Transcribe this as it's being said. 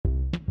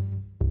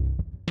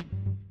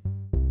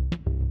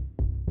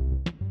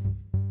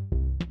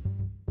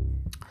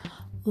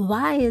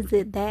Why is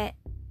it that?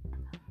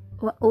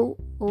 Oh,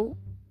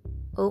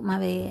 my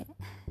bad.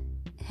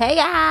 Hey,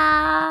 y'all.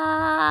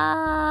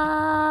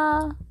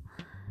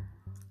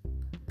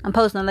 I'm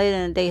posting later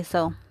in the day,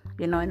 so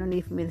I don't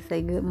need for me to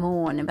say good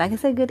morning, but I can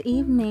say good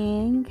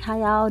evening. How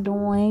y'all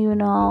doing?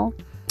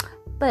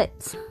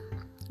 But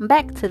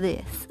back to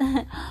this.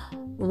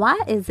 Why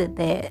is it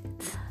that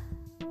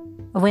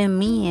when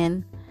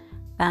men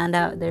find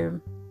out their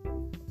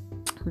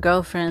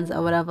girlfriends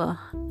or whatever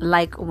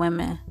like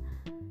women,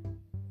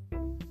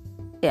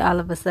 it all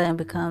of a sudden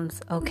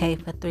becomes okay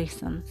for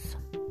threesomes?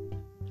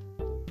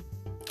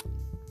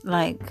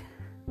 Like,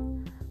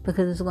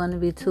 because it's going to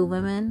be 2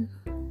 women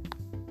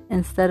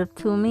instead of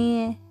 2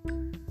 men.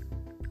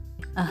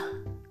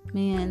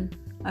 Men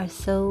are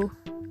so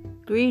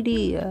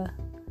greedy.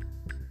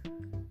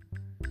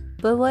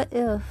 But what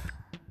if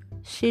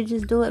she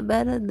just do it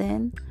better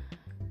than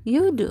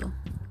you do?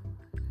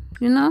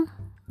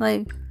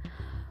 Like,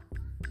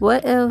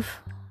 what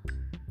if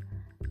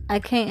I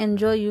can't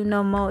enjoy you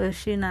no more if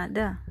she not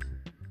there?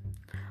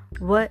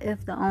 What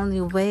if the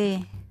only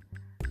way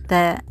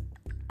that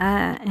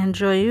I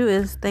enjoy you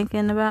is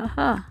thinking about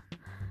her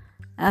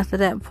after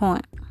that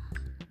point?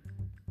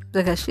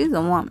 Because she's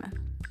a woman.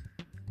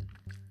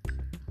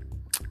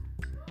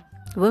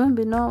 Women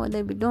be knowing what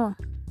they be doing.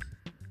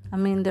 I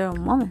mean, they're a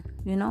woman,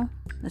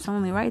 It's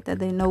only right that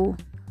they know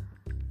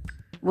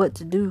what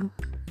to do,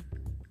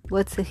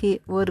 what to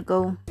hit, where to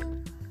go,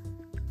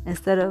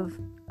 instead of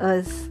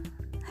us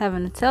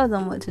having to tell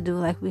them what to do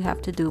like we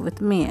have to do with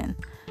men.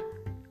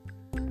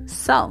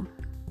 So,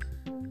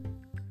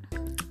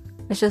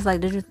 it's just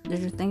like, did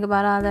you think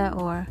about all that?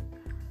 Or,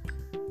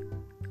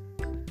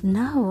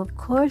 no, of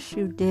course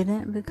you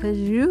didn't, because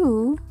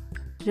you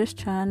just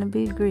trying to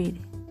be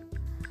greedy.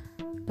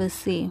 But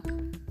see,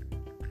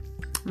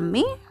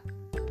 me,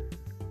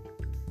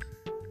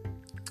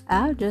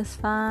 I'll just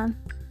find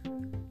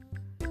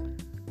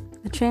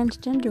a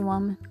transgender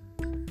woman.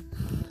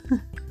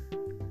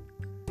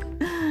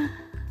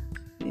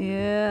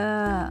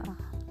 Yeah,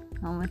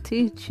 I'm gonna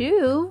teach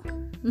you.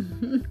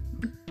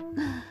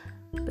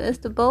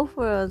 Best of both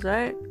worlds,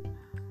 right?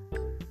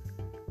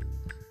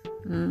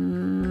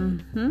 You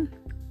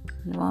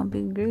won't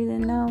be greedy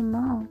no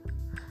more.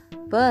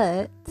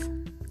 But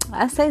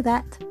I say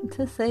that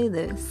to say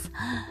this.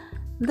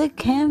 The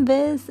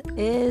canvas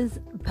is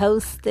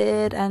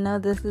posted. I know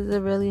this is a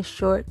really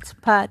short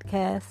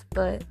podcast,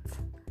 but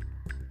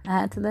I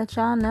had to let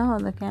y'all know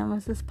the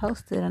canvas is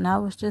posted. And I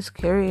was just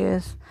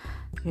curious,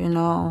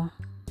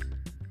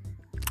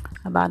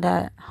 about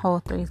that whole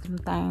threesome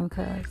thing,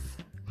 because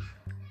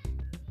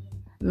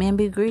men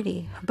be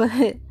greedy.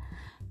 But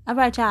all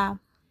right, y'all,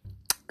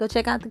 go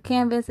check out the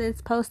canvas.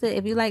 It's posted.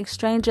 If you like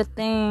Stranger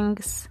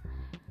Things,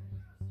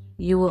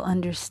 you will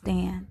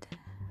understand.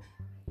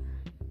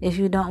 If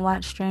you don't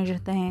watch Stranger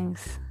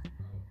Things,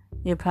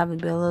 you'll probably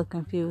be a little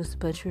confused,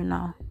 but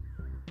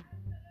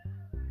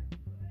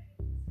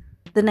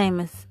the name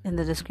is in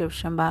the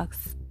description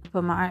box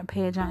for my art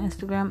page on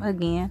Instagram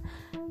again.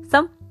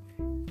 So,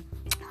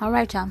 all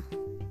right, y'all.